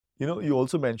You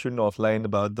also mentioned offline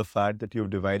about the fact that you've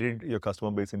divided your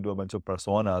customer base into a bunch of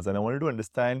personas. And I wanted to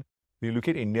understand, when you look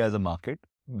at India as a market,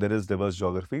 there is diverse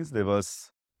geographies,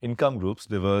 diverse income groups,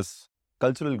 diverse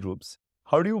cultural groups.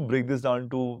 How do you break this down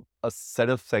to a set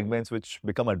of segments which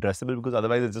become addressable? Because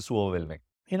otherwise it's just too overwhelming.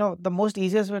 The most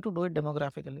easiest way to do it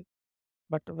demographically.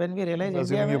 But when we realize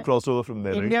Assuming you cross over from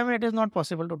there, India, right? it is not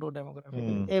possible to do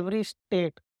demographically. Every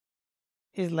state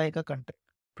is like a country.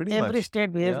 Every much.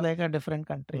 state behaves like a different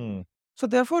country. So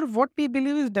therefore, what we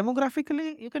believe is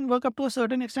demographically, you can work up to a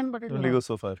certain extent, but it Only will go not.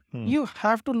 so far. You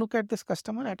have to look at this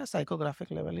customer at a psychographic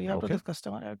level. You have to look at this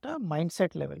customer at a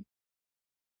mindset level.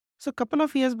 So a couple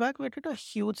of years back, we did a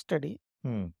huge study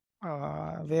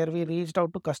where we reached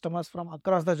out to customers from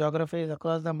across the geographies,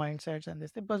 across the mindsets and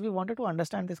this thing, because we wanted to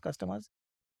understand these customers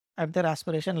at their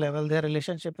aspiration level, their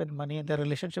relationship with money, their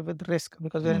relationship with risk,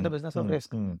 because we're in the business of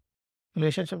risk,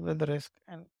 relationship with the risk,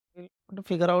 and we want to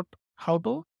figure out how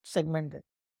to segment it.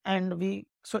 And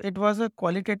so it was a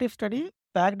qualitative study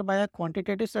backed by a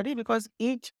quantitative study, because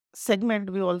each segment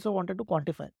we also wanted to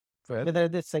quantify whether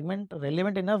this segment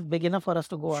relevant enough, big enough for us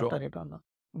to go after it or not.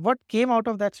 What came out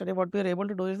of that study, what we were able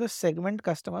to do is the segment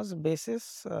customers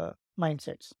basis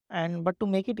mindsets. But to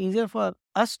make it easier for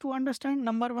us to understand,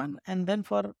 number one, and then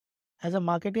as a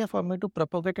marketer, for me to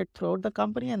propagate it throughout the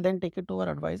company and then take it to our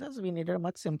advisors, we needed a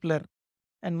much simpler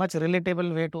and much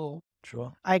relatable way to.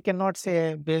 I cannot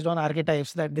say based on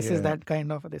archetypes that this is that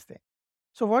kind of this thing.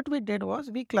 So what we did was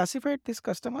we classified these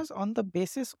customers on the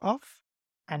basis of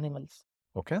animals.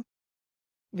 Okay.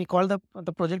 We call the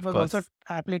project was also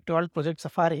aptly called Project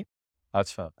Safari.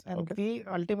 Achha. And we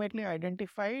ultimately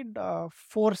identified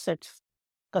 4 sets.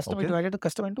 We divided the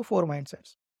customer into 4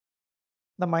 mindsets.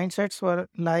 The mindsets were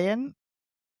lion,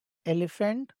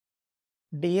 elephant,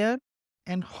 deer,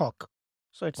 and hawk.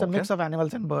 So it's a mix of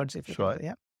animals and birds, if you can say.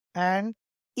 Yeah. And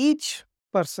each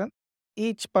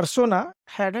persona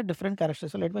had a different character.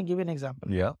 So let me give you an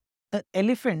example. Yeah. An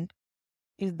elephant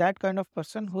is that kind of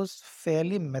person who's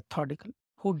fairly methodical,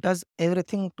 who does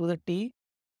everything to the T,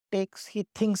 he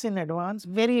thinks in advance,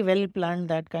 very well planned,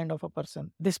 that kind of a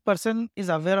person. This person is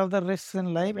aware of the risks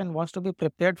in life and wants to be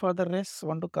prepared for the risks,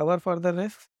 want to cover for the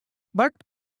risks, but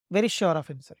very sure of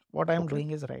himself. What I am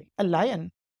doing is right. A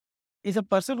lion is a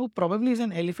person who probably is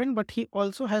an elephant, but he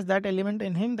also has that element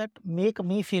in him that make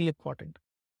me feel important.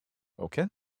 Okay.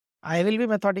 I will be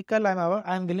methodical.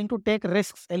 I'm willing to take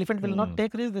risks. Elephant will not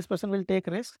take risks. This person will take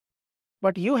risks.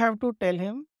 But you have to tell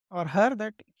him or her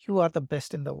that you are the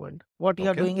best in the world. What you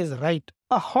are doing is right.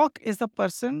 A hawk is the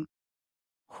person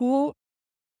who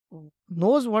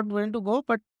knows what going to go,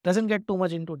 but doesn't get too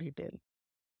much into detail.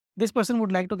 This person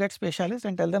would like to get specialists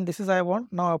and tell them, this is I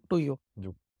want, now up to you.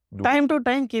 Time to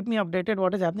time, keep me updated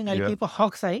what is happening. I'll keep a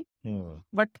hawk's eye,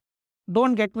 but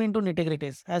don't get me into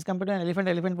nitty-gritties. As compared to an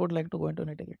elephant would like to go into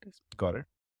nitty-gritties. Got it.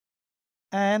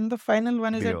 And the final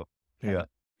one is deer.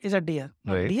 Is a deer.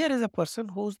 Now, deer is a person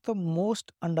who's the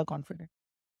most underconfident.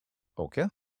 Okay.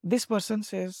 This person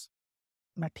says,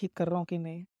 मैं ठीक कर रहा हूँ कि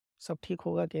नहीं, सब ठीक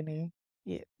होगा कि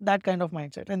नहीं, that kind of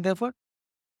mindset. And therefore,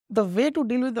 the way to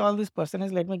deal with all this person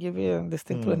is, let me give you this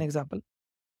thing through an example.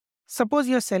 Suppose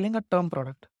you are selling a term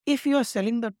product. If you are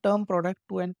selling the term product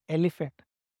to an elephant,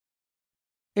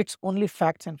 it's only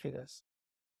facts and figures.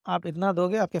 आप इतना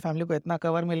दोगे, आपके family को इतना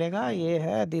cover मिलेगा, ये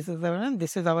है,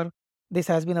 this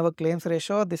has been our claims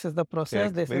ratio, this is the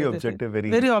process. Yeah, very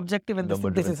objective and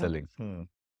this is selling.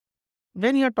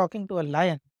 When you are talking to a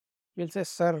lion, you'll say,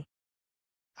 sir,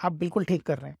 आप बिल्कुल ठीक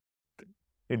कर रहे हैं.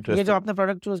 ये जो आपने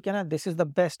product choose किया ना, this is the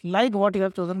best. Like what you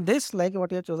have chosen this, like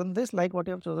what you have chosen this, like what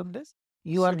you have chosen this.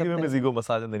 You are the best. His ego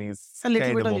massage and then he's a little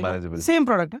kind bit of more manageable. Same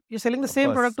product. You're selling the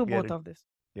same product to both of this.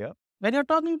 Yeah. When you're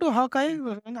talking to Hawkeye,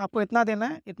 आपको इतना देना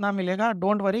है, इतना मिलेगा.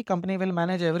 Don't worry, company will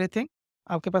manage everything.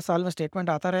 आपके पास साल में statement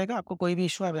आता रहेगा. आपको कोई भी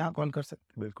इशू है, यहाँ कॉल कर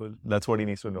सकते. बिल्कुल. That's what he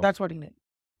needs to know. That's what he needs.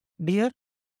 Dear,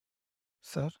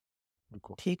 sir,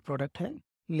 ठीक प्रोडक्ट है,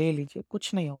 ले लीजिए,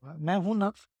 कुछ नहीं होगा. मैं हूँ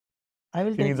ना. I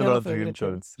will take care of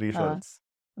reassurance.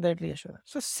 That reassurance.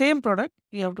 So same product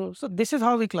you have to. So this is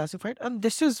how we classified, and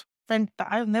this is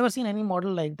fantastic. I've never seen any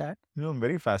model like that. I'm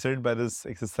very fascinated by this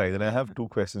exercise, and I have 2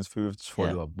 questions for you to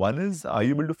follow up. One is, are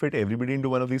you able to fit everybody into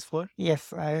one of these 4?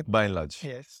 Yes, by and large.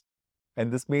 Yes.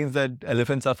 And this means that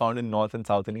elephants are found in north and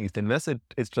south and east and west.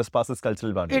 It trespasses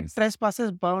cultural boundaries. It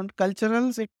trespasses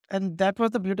culturals, and that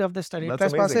was the beauty of the study. It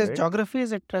trespasses amazing, right?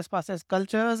 Geographies, it trespasses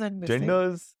cultures and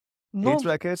genders. No, age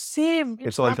brackets, same.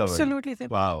 It's all covered. Absolutely same.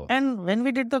 Wow. And when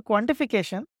we did the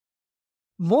quantification,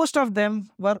 most of them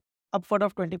were upward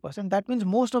of 20%. That means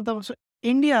most of them. So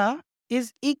India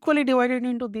is equally divided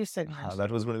into these segments.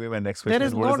 That was going to be my next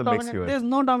question. What is the mix here? There is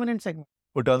no dominant segment.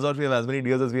 It turns out we have as many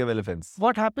deers as we have elephants.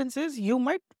 What happens is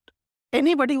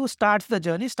anybody who starts the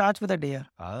journey starts with a deer.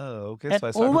 Okay. And So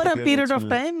I start over with a deer period of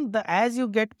actually. time, as you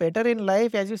get better in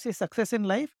life, as you see success in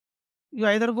life, you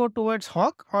either go towards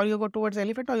hawk or you go towards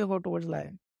elephant or you go towards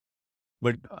lion.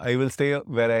 But I will stay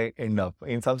where I end up.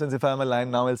 In some sense, if I'm a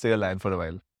lion now, I'll stay a lion for a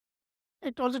while.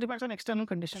 It also depends on external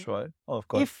conditions. Sure. Oh, of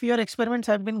course. If your experiments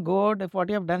have been good, if what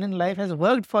you have done in life has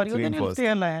worked for you, then you'll stay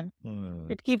a lion.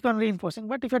 It keeps on reinforcing.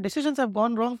 But if your decisions have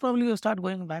gone wrong, probably you start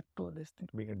going back to this thing.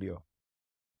 Being a deer.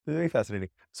 Very fascinating.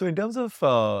 So in terms of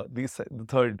the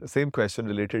third, same question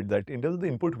related, that in terms of the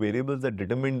input variables that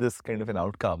determine this kind of an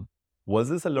outcome, was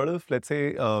this a lot of, let's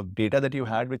say, data that you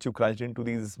had which you crunched into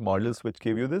these models which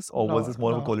gave you this, or was this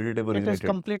more of a qualitative originated? It is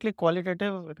completely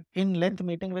qualitative, in-length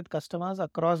meeting with customers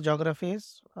across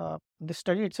geographies. This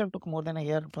study itself took more than a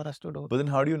year for us to do. But then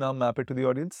how do you now map it to the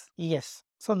audience? Yes.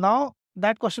 So now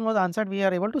that question was answered, we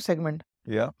are able to segment.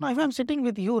 Yeah. Now if I'm sitting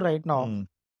with you right now,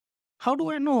 how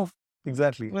do I know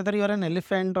exactly whether you're an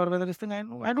elephant or whether this thing,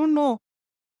 I don't know.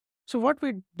 So what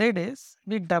we did is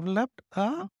we developed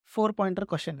a 4-pointer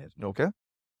questionnaire. Okay.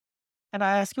 And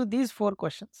I ask you these 4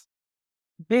 questions.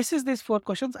 Basis these 4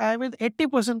 questions, I with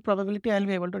 80% probability I'll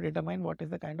be able to determine what is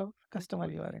the kind of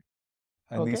customer you are in.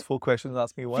 And these 4 questions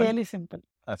ask me what? Fairly simple.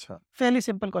 Achha. Fairly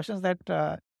simple questions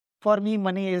that for me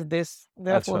money is this.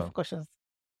 There are 4 questions.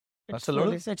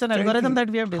 It's an algorithm that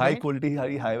we have designed. High quality,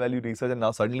 high value research, and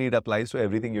now suddenly it applies to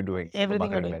everything you're doing.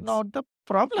 Everything you're doing. Now the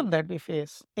problem that we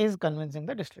face is convincing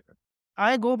the distributor.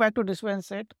 I go back to distributor and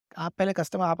said, आप पहले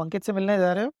customer आप अंकित से मिलने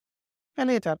जा रहे हो,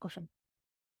 पहले ये 4 क्वेश्चन.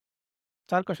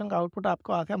 4 क्वेश्चन का आउटपुट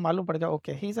आपको आके मालूम पड़ जाए,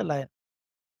 okay, he is a lion.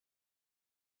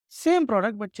 Same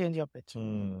product but change your pitch.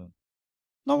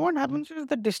 Now what happens is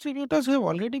the distributors who have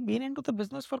already been into the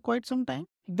business for quite some time,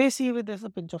 they see with this a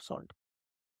pinch of salt.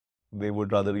 They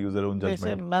would rather use their own judgment.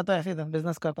 They say, मैं तो ऐसे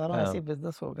business करता रहा हूँ, ऐसे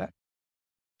business होगा.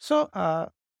 So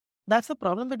that's the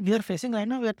problem that we are facing right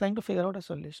now. We are trying to figure out a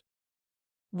solution.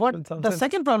 The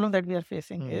second problem that we are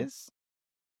facing is,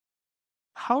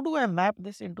 how do I map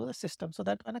this into the system so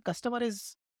that when a customer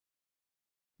is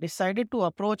decided to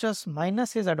approach us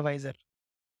minus his advisor,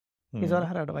 his or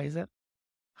her advisor,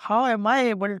 how am I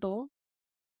able to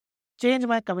change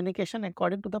my communication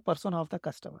according to the persona of the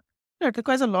customer? It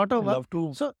requires a lot of work.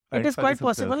 So it is quite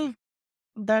possible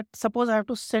that suppose I have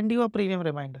to send you a premium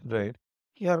reminder. Right.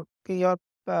 Your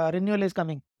renewal is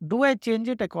coming. Do I change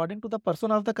it according to the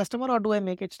persona of the customer or do I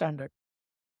make it standard?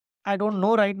 I don't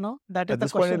know right now. That is At the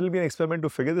this question. point, it will be an experiment to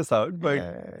figure this out. But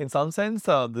in some sense,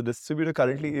 the distributor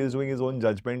currently is doing his own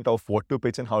judgment of what to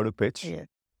pitch and how to pitch. Yeah.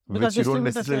 Which you don't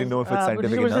necessarily know if it's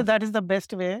scientific enough. That is the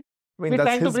best way. I mean, we're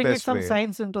trying to bring some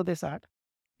science into this art.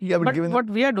 Yeah, but what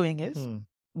we are doing is,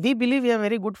 we believe we have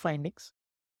very good findings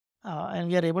and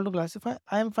we are able to classify.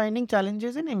 I am finding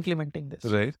challenges in implementing this.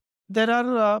 Right. There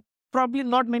are probably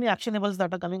not many actionables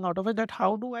that are coming out of it. That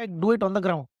how do I do it on the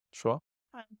ground? Sure.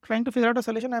 I'm trying to figure out a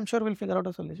solution. I'm sure we'll figure out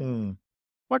a solution.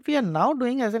 What we are now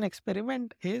doing as an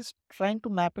experiment is trying to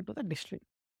map it to the distributor.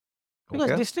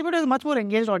 Because distributor is much more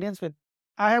engaged audience with.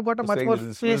 I have got a much more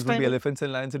face time. Will be elephants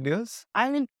and lions and deers? I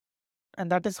mean,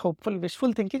 and that is hopeful,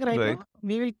 wishful thinking right now.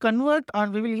 We will convert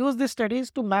and we will use these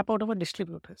studies to map out our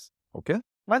distributors. Okay.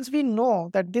 Once we know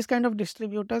that this kind of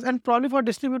distributors, and probably for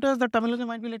distributors, the terminology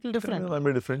might be a little different. Might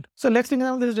be different. So let's think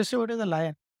of this distributor is a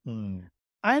lion.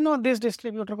 I know this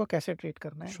distributor ko kaise treat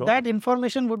karna hai. That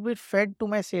information would be fed to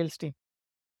my sales team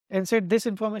and said this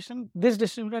information, this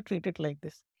distributor treat it like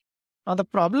this. Now the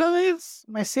problem is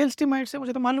my sales team might say,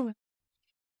 mujhe to malum hai.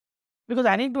 Because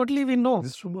anecdotally we know.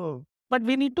 This is true. But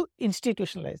we need to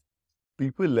institutionalize.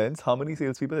 People lens, how many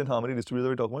salespeople and how many distributors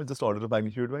are we talking about? Just order of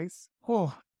magnitude wise?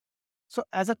 Oh. So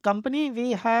as a company,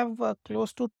 we have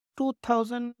close to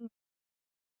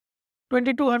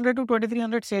 2,200 to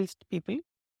 2,300 sales people.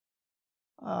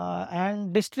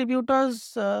 And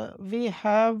distributors, we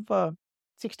have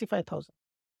 65,000.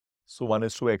 So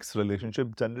 1:X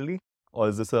relationship generally? Or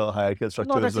is this a hierarchical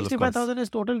structure? No, the 65,000 is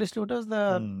total distributors.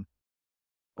 The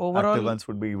overall active ones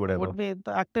would be whatever. The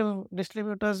active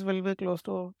distributors will be close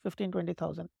to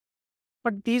 15,000-20,000.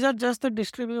 But these are just the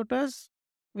distributors,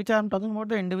 which I am talking about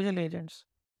the individual agents.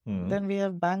 Then we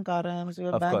have bank RMs, we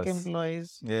have bank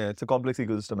employees. Yeah, it's a complex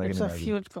ecosystem. It's a huge